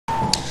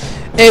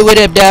Hey, what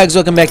up, dogs?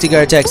 Welcome back to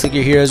Garo Tech's Like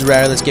Your Heroes.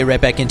 Right, let's get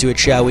right back into it,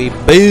 shall we?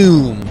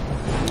 Boom!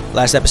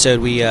 Last episode,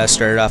 we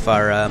started off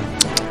our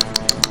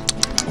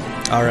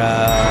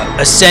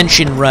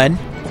Ascension run.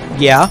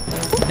 Yeah,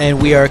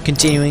 and we are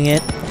continuing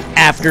it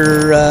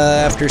after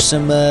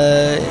some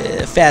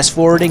fast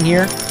forwarding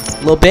here.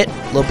 A little bit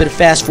of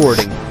fast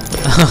forwarding.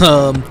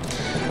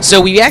 So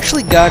we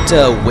actually got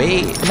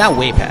not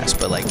way past,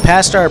 but like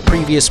past our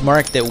previous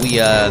mark that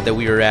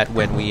we were at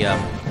when we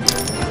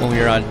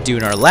were on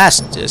doing our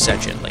last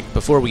ascension, like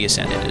before we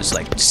ascended. It was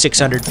like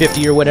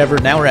 650 or whatever.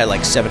 Now we're at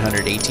like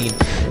 718,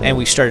 and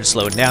we started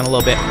slowing down a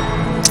little bit.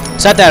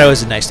 So I thought it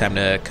was a nice time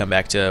to come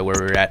back to where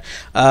we were at.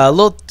 A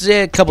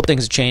couple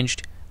things have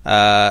changed.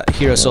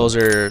 Hero souls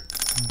are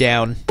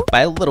down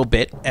by a little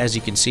bit, as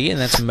you can see, and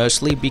that's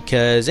mostly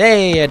because,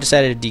 hey, I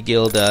decided to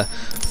de-guild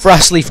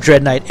Frostleaf,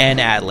 Dread Knight, and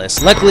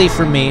Atlas. Luckily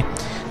for me,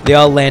 they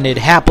all landed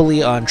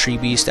happily on Tree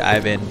Beast,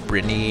 Ivan,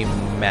 Brittany,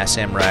 Mass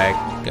Samurai,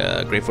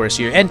 Great Forest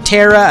here, and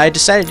Terra. I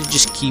decided to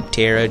just keep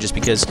Terra just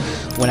because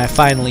when I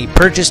finally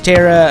purchase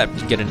Terra,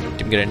 I'm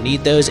gonna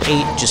need those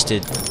 8 just to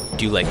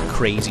do like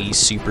crazy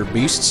super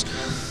boosts.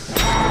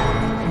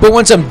 But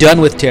once I'm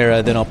done with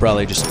Terra, then I'll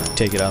probably just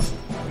take it off.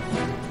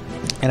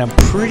 And I'm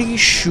pretty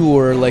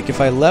sure, like, if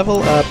I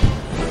level up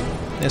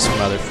this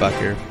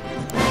motherfucker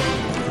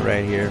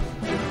right here.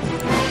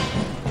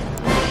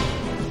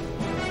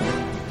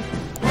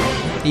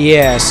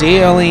 Yeah, see,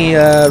 it only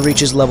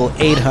reaches level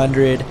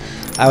 800.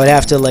 I would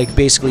have to, like,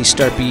 basically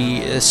start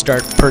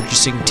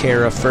purchasing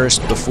Terra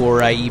first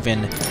before I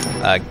even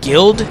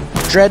guild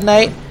Dread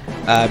Knight,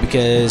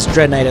 because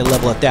Dread Knight at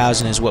level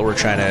 1000 is what we're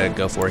trying to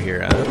go for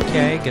here.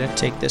 Okay, gonna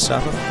take this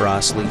off of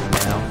Frostleaf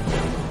now.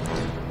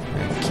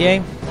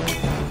 Okay.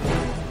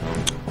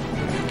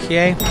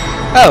 Okay.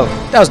 Oh,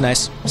 that was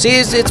nice. See,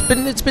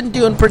 it's been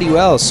doing pretty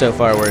well so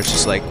far. Where it's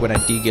just like when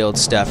I de-guild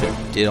stuff,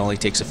 it only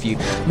takes a few.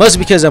 Mostly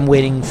because I'm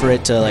waiting for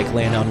it to like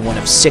land on one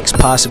of 6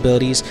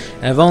 possibilities,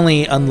 and I've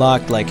only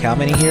unlocked like how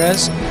many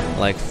heroes?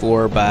 Like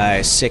 4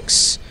 by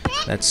 6.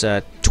 That's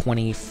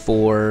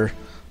 24.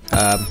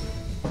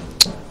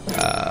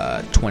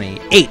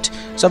 28.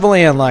 So I've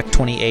only unlocked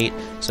 28.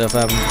 So if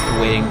I'm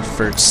waiting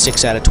for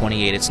 6 out of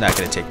 28, it's not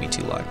going to take me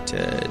too long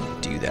to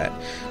do that,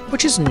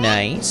 which is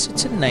nice.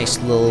 It's a nice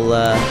little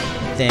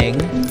thing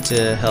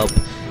to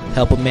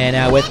help a man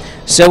out with.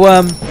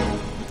 So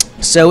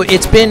so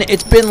it's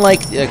been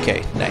like,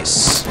 okay,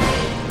 nice.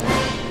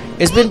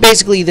 It's been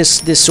basically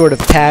this sort of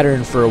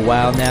pattern for a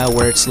while now,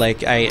 where it's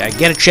like I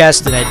get a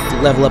chest and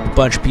I level up a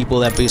bunch of people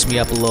that boost me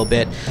up a little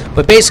bit,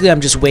 but basically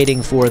I'm just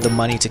waiting for the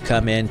money to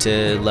come in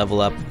to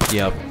level up, you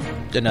know,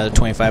 another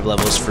 25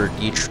 levels for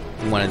each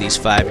one of these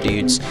 5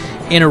 dudes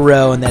in a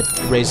row, and that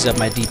raises up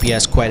my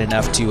DPS quite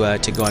enough to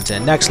go on to the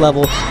next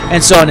level,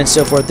 and so on and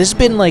so forth. This has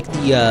been like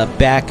the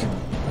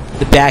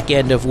back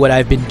end of what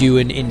I've been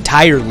doing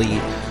entirely,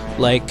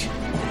 like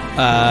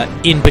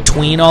in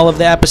between all of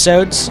the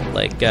episodes.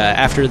 Like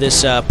after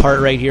this part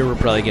right here, we're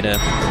probably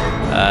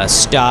gonna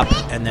stop,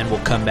 and then we'll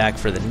come back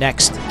for the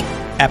next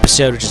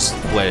episode, which is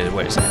what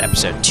is that,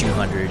 episode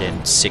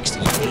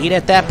 268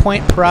 at that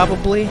point,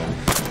 probably.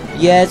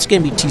 Yeah, it's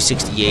gonna be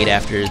 268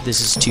 after this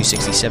is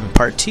 267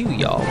 part 2,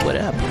 y'all. What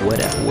up? What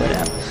up? What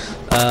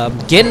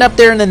up? Getting up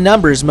there in the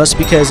numbers,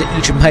 mostly because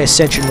each of my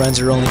Ascension runs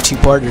are only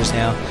 2-parters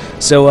now.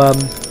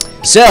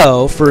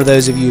 So for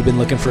those of you who've been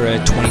looking for a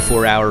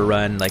 24-hour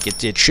run, like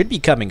it should be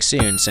coming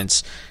soon,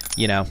 since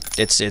you know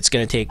it's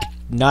gonna take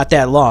not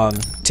that long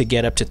to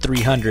get up to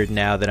 300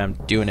 now that I'm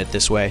doing it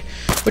this way,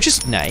 which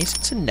is nice.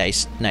 It's a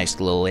nice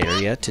little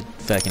area to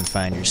fucking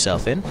find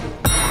yourself in.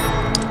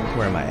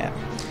 Where am I at?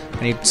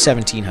 I need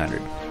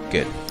 1700.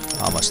 Good.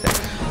 Almost there.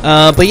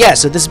 But yeah,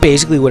 so this is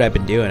basically what I've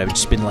been doing. I've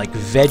just been like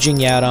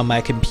vegging out on my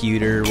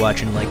computer,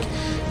 watching like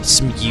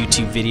some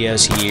YouTube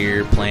videos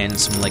here, playing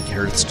some like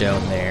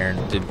Hearthstone there,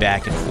 and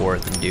back and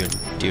forth,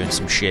 and doing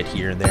some shit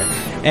here and there,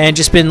 and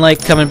just been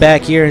like coming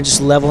back here and just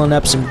leveling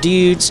up some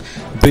dudes,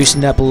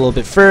 boosting up a little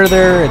bit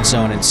further, and so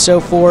on and so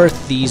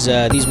forth. These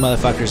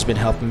motherfuckers have been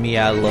helping me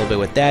out a little bit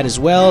with that as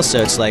well.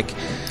 So it's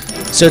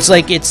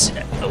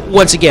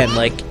once again,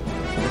 like,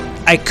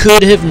 I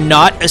could have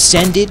not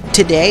ascended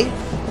today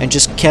and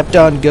just kept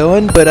on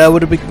going, but I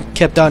would have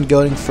kept on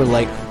going for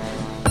like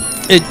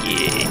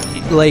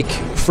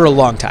for a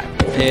long time.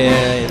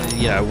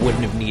 You know, I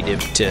wouldn't have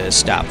needed to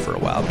stop for a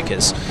while,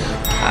 because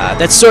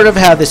that's sort of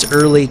how this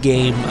early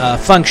game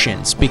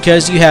functions.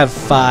 Because you have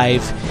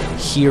 5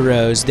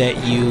 heroes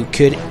that you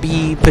could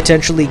be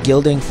potentially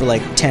guilding for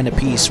like 10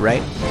 apiece,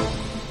 right?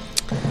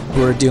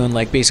 Who are doing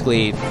like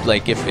basically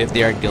like if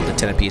they are guilded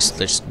 10 apiece,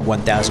 there's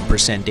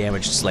 1000%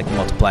 damage. Just like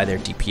multiply their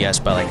DPS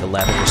by like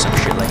 11 or some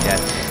shit like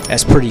that.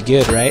 That's pretty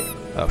good, right?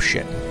 Oh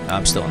shit,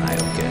 I'm still an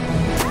idol.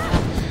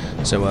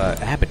 Good. So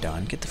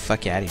Abaddon, get the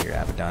fuck out of here,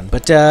 Abaddon.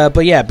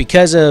 But yeah,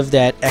 because of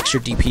that extra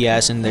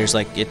DPS, and there's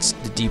like the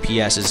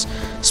DPS is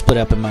split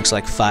up amongst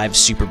like 5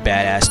 super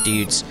badass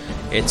dudes.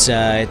 It's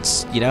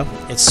you know,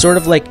 it's sort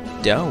of like,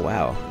 oh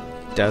wow,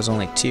 that was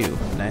only 2.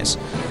 Nice.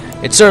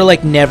 It's sort of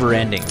like never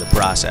ending, the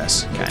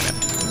process, kind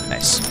of.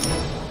 Nice.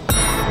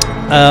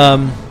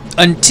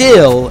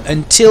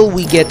 until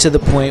we get to the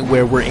point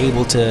where we're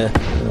able to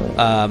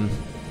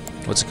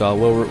what's it called?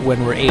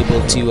 When we're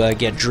able to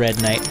get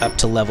Dread Knight up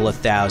to level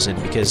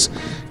 1000, because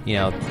you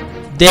know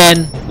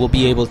then we'll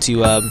be able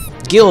to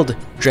guild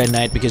Dread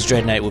Knight, because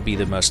Dread Knight will be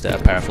the most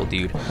powerful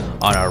dude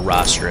on our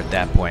roster at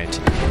that point,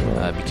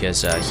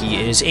 because he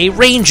is a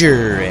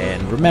ranger,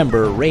 and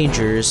remember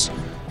rangers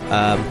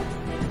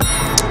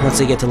once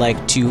they get to like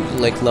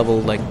level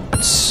like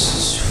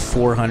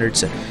 400.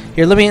 So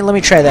here, let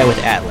me try that with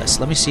Atlas.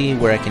 Let me see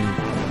where I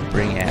can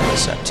bring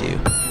Atlas up to.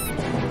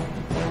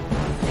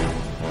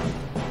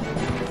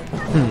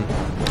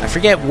 I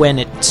forget when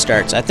it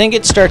starts. I think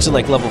it starts at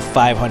like level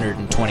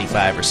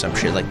 525 or some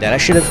shit like that. I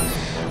should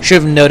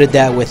have noted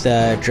that with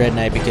Dread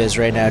Knight, because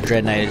right now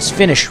Dread Knight is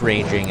finished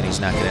ranging and he's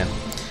not gonna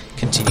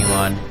continue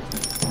on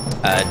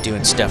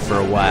doing stuff for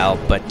a while.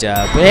 But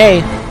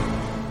hey,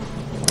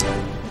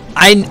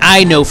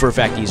 I know for a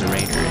fact he's a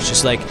ranger. It's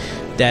just like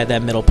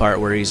that middle part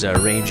where he's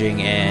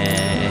ranging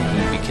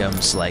and he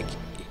becomes like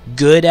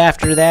good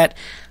after that.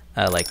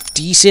 Like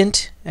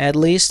decent at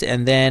least,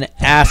 and then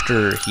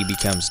after he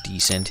becomes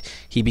decent,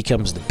 he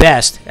becomes the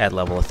best at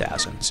level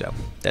 1000. So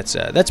that's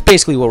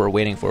basically what we're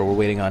waiting for. We're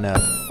waiting on a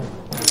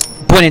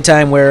point in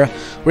time where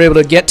we're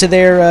able to get to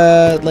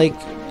there, like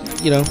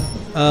you know,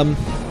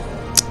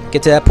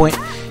 get to that point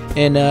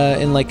in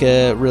like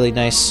a really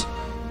nice,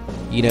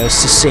 you know,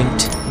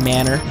 succinct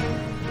manner,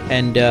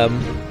 and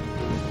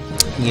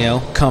you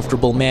know,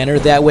 comfortable manner.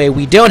 That way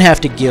we don't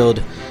have to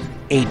guild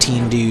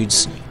 18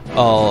 dudes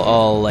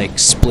all like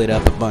split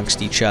up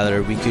amongst each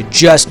other. We could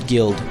just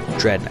guild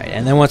Dread Knight,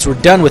 and then once we're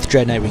done with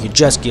Dread Knight, we could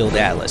just guild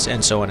Atlas,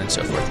 and so on and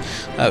so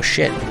forth. Oh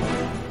shit,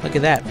 look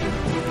at that.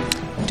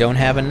 Don't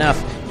have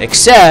enough,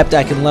 except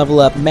I can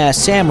level up Mass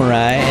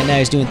Samurai, and now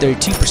he's doing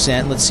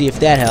 32%. Let's see if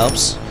that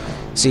helps.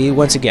 See,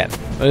 once again,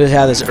 this is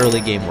how this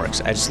early game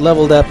works. I just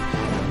leveled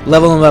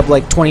him up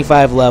like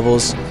 25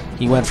 levels.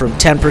 He went from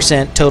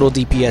 10% total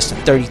DPS to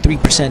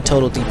 33%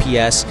 total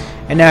DPS,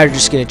 and now we're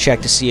just going to check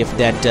to see if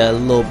that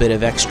little bit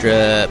of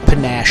extra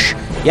panache,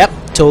 yep,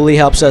 totally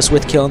helps us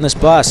with killing this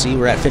boss. See,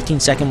 we're at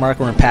 15-second mark,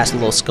 we're going to pass the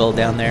little skull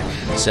down there,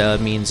 so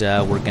it means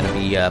we're going to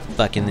be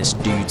fucking this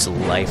dude's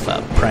life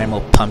up.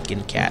 Primal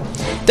Pumpkin Cat.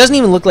 It doesn't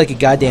even look like a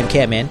goddamn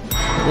cat, man.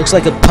 It looks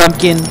like a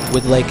pumpkin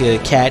with like a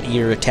cat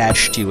ear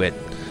attached to it,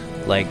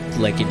 like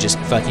it just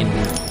fucking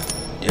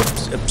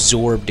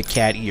absorbed a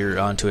cat ear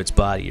onto its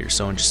body, or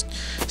someone just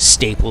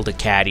stapled a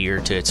cat ear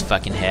to its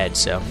fucking head.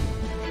 So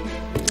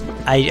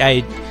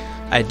I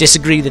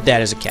disagree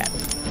that is a cat.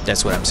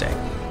 That's what I'm saying.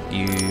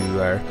 You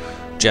are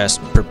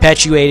just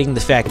perpetuating the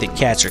fact that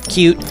cats are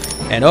cute,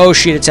 and oh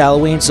shit, it's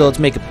Halloween, so let's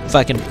make a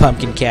fucking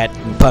pumpkin cat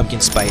and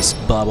pumpkin spice,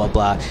 blah blah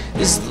blah.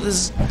 This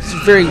is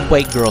a very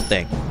white girl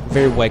thing.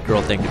 Very white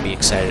girl thing to be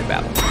excited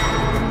about.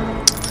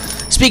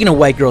 Speaking of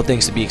white girl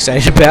things to be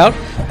excited about,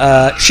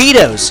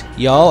 Cheetos,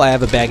 y'all. I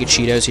have a bag of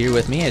Cheetos here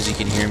with me, as you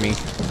can hear me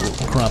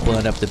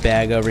crumpling up the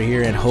bag over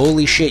here, and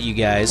holy shit, you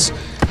guys,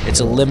 it's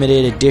a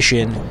limited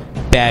edition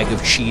bag of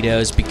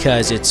Cheetos,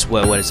 because it's,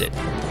 what is it?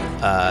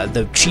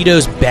 The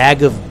Cheetos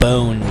Bag of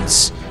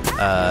Bones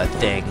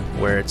thing,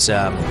 where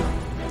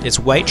it's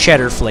white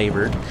cheddar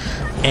flavored,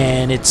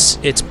 and it's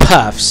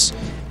puffs,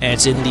 and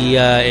it's in the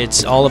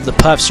it's all of the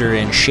puffs are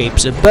in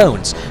shapes of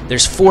bones.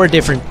 There's 4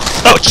 different.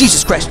 Oh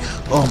Jesus Christ!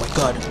 Oh my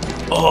God!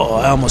 Oh,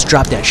 I almost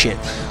dropped that shit.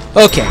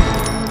 Okay.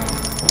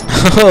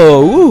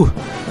 Oh,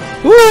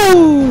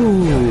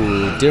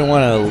 woo! Didn't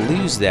want to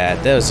lose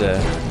that. That was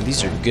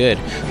these are good.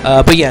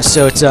 But yeah,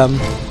 so it's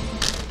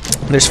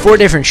there's 4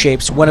 different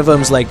shapes. One of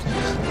them's like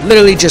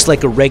literally just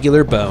like a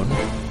regular bone,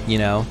 you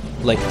know,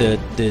 like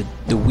the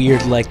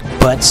weird like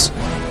butts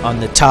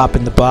on the top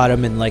and the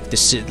bottom, and like the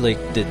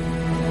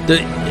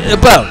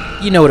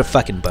bone. You know what a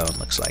fucking bone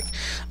looks like.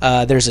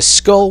 There's a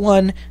skull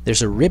one,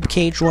 there's a rib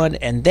cage one,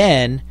 and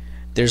then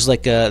there's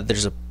like a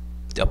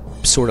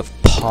sort of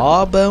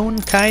paw bone,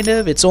 kind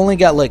of. It's only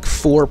got like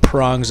 4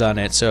 prongs on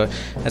it, so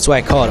that's why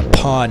I call it a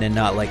pawn and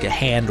not like a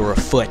hand or a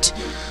foot.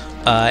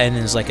 And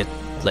there's like a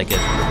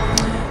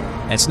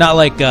it's not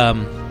like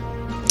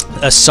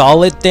a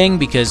solid thing,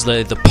 because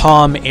the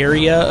palm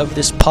area of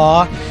this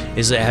paw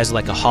it has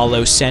like a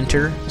hollow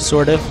center,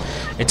 sort of.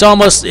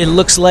 It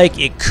looks like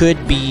it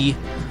could be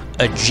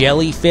a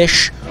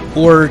jellyfish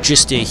or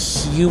just a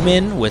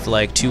human with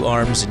like 2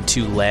 arms and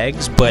 2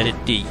 legs,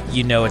 but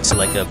you know it's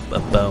like a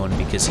bone,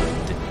 because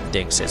the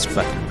thing says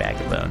fucking bag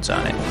of bones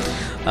on it.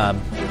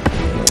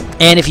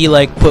 And if you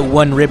like put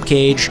 1 rib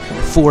cage,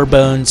 4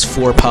 bones,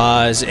 4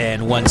 paws,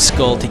 and 1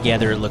 skull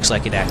together, it looks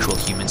like an actual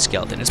human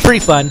skeleton. It's pretty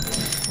fun.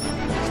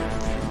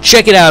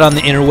 Check it out on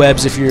the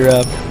interwebs if you're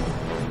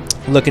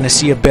looking to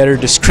see a better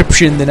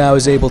description than I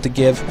was able to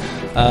give.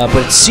 But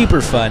it's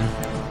super fun.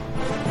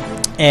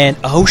 And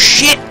oh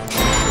shit!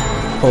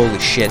 Holy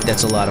shit,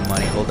 that's a lot of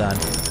money. Hold on.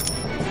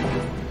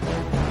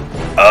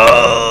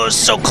 Oh,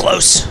 so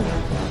close.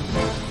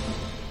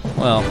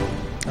 Well,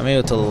 I'm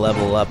able to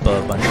level up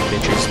a bunch of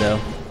bitches though.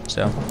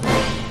 So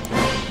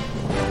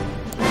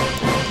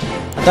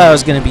I thought I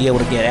was gonna be able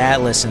to get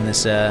Atlas in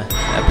this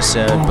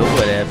episode, but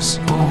whatevs.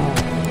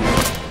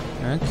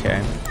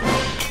 Okay.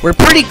 We're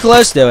pretty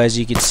close, though, as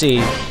you can see.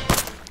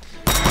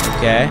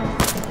 Okay.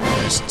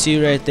 There's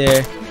 2 right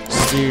there.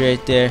 There's 3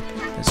 right there.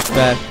 There's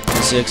 5,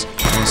 and 6,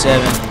 and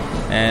 7.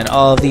 And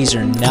all of these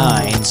are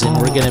 9s, and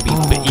we're gonna be...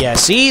 Yeah,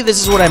 see?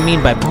 This is what I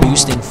mean by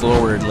boosting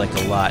forward, like,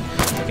 a lot.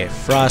 Okay,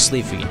 Frost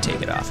Leaf, we can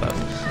take it off of.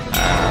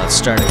 Let's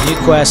start a new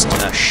quest.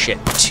 Oh, shit.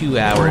 2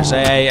 hours.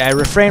 I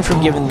refrain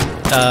from giving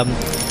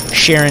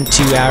Sharon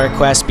 2-hour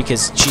quests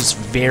because she's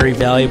very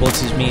valuable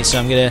to me, so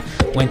I'm gonna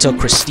wait until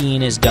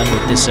Christine is done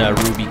with this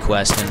Ruby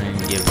quest and then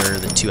give her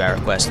the 2-hour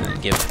quest and then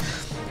give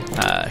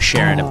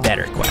Sharon a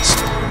better quest.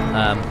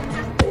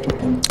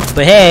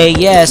 But hey,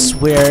 yes,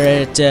 we're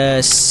at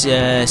 68s.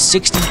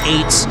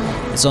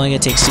 It's only gonna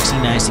take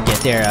 69s to get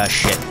there. Oh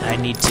shit, I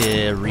need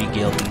to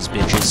re-guild these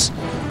bitches.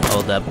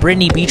 Hold up.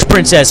 Brittany Beach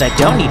Princess, I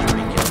don't need to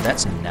re-guild.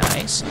 That's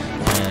nice.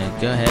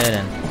 Go ahead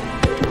and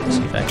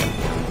see if I can...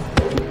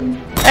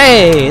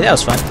 Hey, that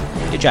was fun.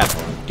 Good job.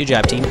 Good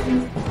job, team.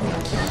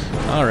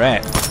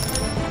 Alright.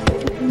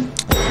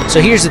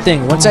 So here's the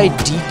thing. Once I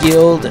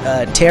de-guild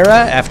Terra,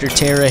 after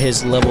Terra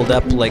has leveled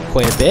up like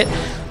quite a bit,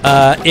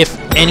 if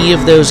any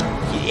of those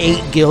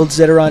 8 guilds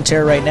that are on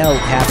Terra right now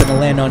happen to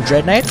land on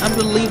Dread Knight, I'm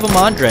going to leave them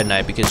on Dread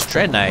Knight because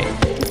Dread Knight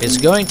is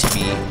going to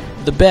be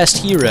the best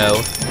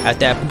hero at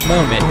that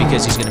moment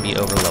because he's going to be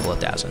over level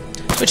 1000,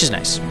 which is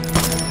nice.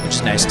 Which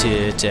is nice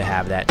to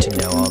have that, to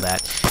know all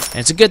that. And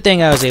it's a good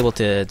thing I was able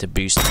to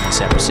boost in this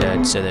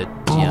episode so that,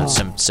 you know,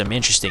 some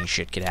interesting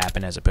shit could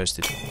happen as opposed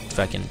to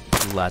fucking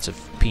lots of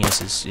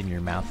penises in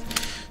your mouth.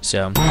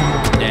 So,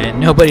 and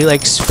nobody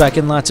likes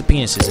fucking lots of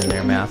penises in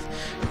their mouth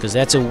because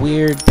that's a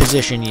weird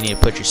position you need to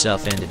put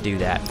yourself in to do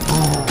that.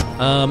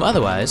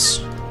 Otherwise,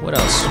 what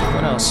else?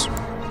 What else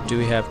do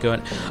we have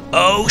going?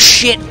 Oh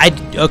shit!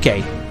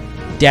 Okay,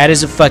 that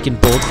is a fucking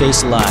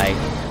bold-faced lie.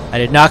 I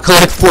did not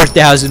collect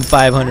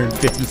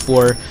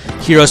 4,554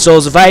 hero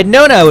souls. If I had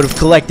known I would have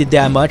collected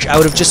that much, I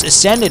would have just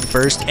ascended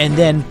first and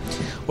then,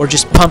 or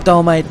just pumped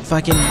all my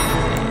fucking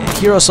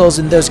hero souls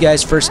in those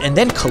guys first and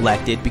then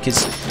collected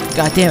because,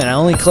 god damn it, I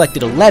only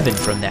collected 11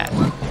 from that.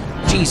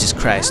 Jesus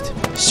Christ.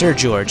 Sir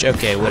George.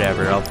 Okay,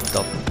 whatever. I'll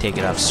take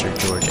it off Sir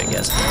George, I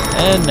guess.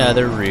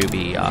 Another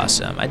ruby.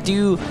 Awesome. I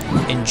do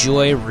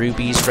enjoy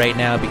rubies right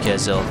now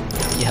because they'll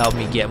help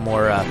me get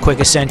more quick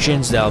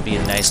ascensions. That'll be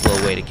a nice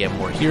little way to get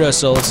more hero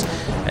souls.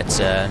 That's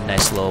a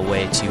nice little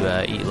way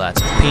to eat lots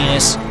of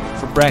penis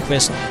for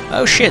breakfast.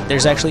 Oh shit,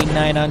 there's actually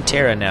 9 on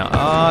Terra now.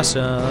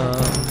 Awesome.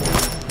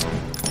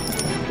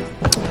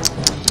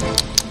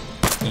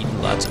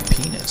 Eating lots of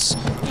penis.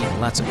 Eating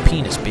lots of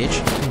penis,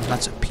 bitch. Eating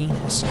lots of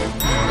penis.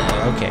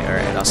 Okay,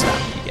 alright, I'll stop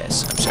you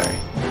guys. I'm sorry.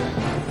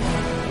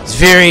 It's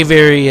very,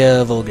 very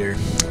vulgar.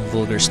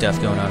 Vulgar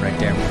stuff going on right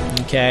there.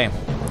 Okay.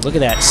 Look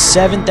at that.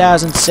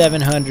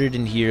 7,700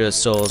 in hero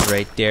souls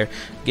right there.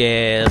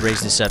 Yeah,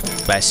 raise this up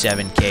by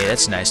 7k.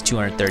 That's nice.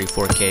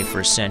 234k for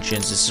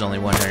ascensions. This is only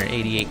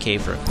 188k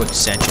for a quick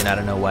ascension. I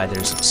don't know why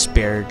there's a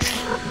disparity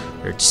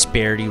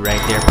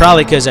right there.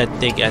 Probably because I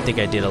think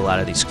I did a lot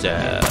of these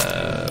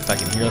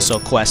fucking hero soul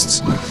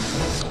quests.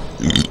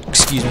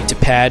 Excuse me, to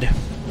pad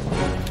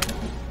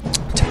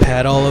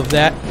all of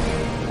that.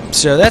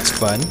 So that's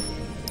fun.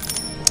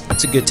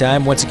 It's a good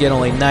time. Once again,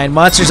 only 9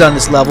 monsters on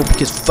this level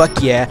because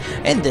fuck yeah,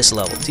 and this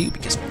level too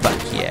because fuck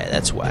yeah.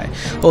 That's why.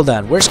 Hold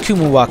on, where's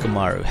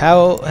Kumawakamaru?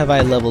 How have I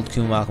leveled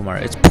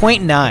Kumawakamaru? It's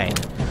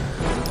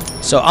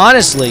 0.9. So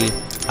honestly,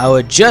 I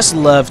would just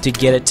love to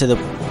get it to the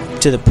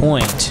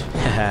point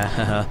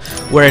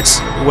where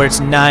it's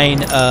 9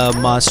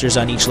 monsters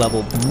on each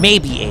level,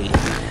 maybe 8.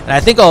 And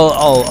I think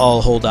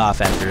I'll hold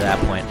off after that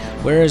point.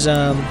 Where's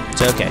so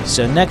okay,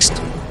 so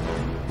next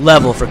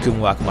level for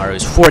Kumawakamaru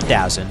is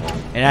 4,000,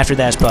 and after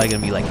that it's probably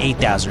gonna be like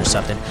 8,000 or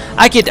something.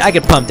 I could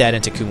pump that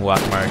into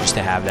Kumawakamaru just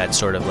to have that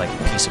sort of like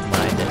peace of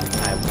mind, and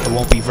I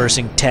won't be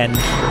versing 10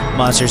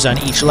 monsters on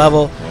each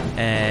level,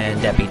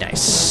 and that'd be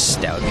nice.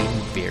 That would be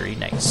very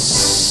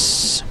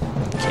nice.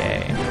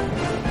 Okay.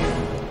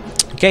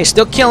 Okay,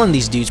 still killing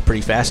these dudes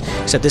pretty fast,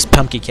 except this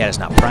pumpkin cat is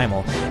not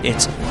primal.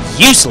 It's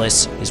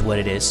useless, is what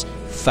it is.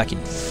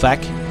 Fucking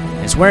fuck.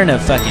 And it's wearing a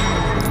fucking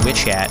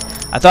witch hat.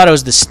 I thought it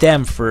was the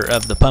stem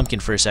of the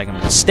pumpkin for a second,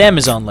 but the stem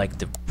is on like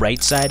the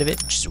right side of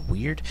it, which is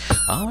weird.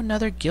 Oh,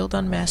 another guild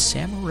unmasked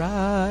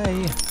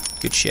samurai.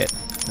 Good shit.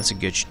 That's some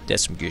good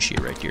shit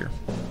right here.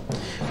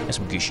 That's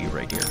some good shit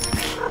right here.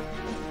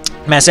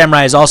 Masked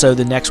Samurai is also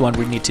the next one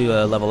we need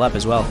to level up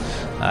as well.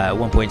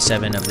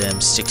 1.7 of them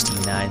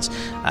 69s.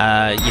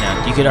 You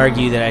know, you could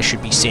argue that I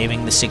should be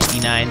saving the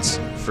 69s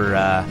for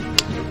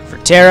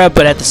Terra,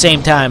 but at the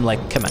same time,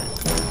 like, come on.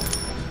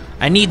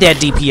 I need that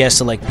DPS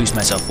to like boost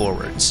myself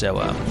forward, so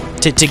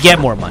to get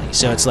more money.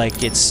 So it's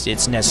like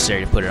it's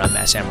necessary to put it on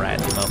Masked Samurai at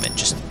the moment,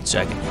 just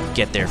so I can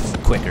get there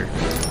quicker.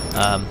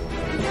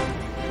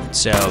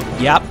 So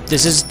yep,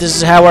 this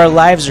is how our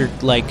lives are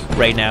like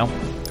right now.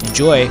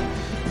 Enjoy.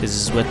 This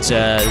is what's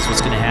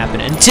gonna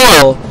happen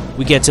until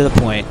we get to the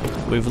point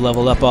where we've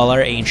leveled up all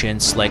our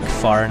ancients like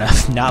far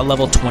enough. Not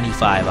level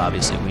 25,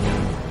 obviously. We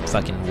need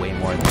fucking way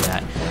more than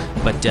that.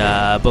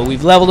 But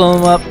we've leveled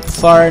them up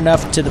far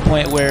enough to the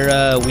point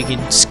where we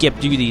can skip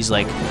through these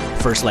like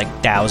first like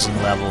 1,000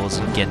 levels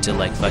and get to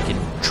like fucking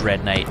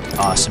Dread Knight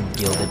awesome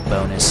gilded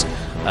bonus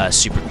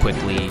super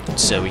quickly,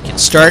 so we can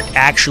start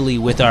actually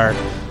with our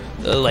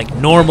like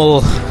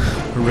normal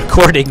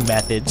recording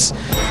methods.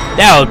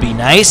 That would be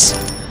nice.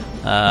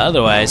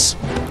 Otherwise,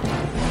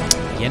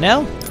 you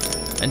know,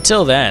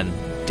 until then,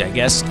 I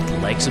guess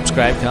like,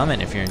 subscribe,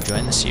 comment if you're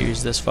enjoying the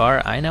series this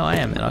far. I know I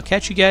am, and I'll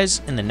catch you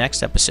guys in the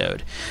next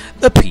episode.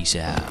 Peace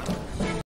out.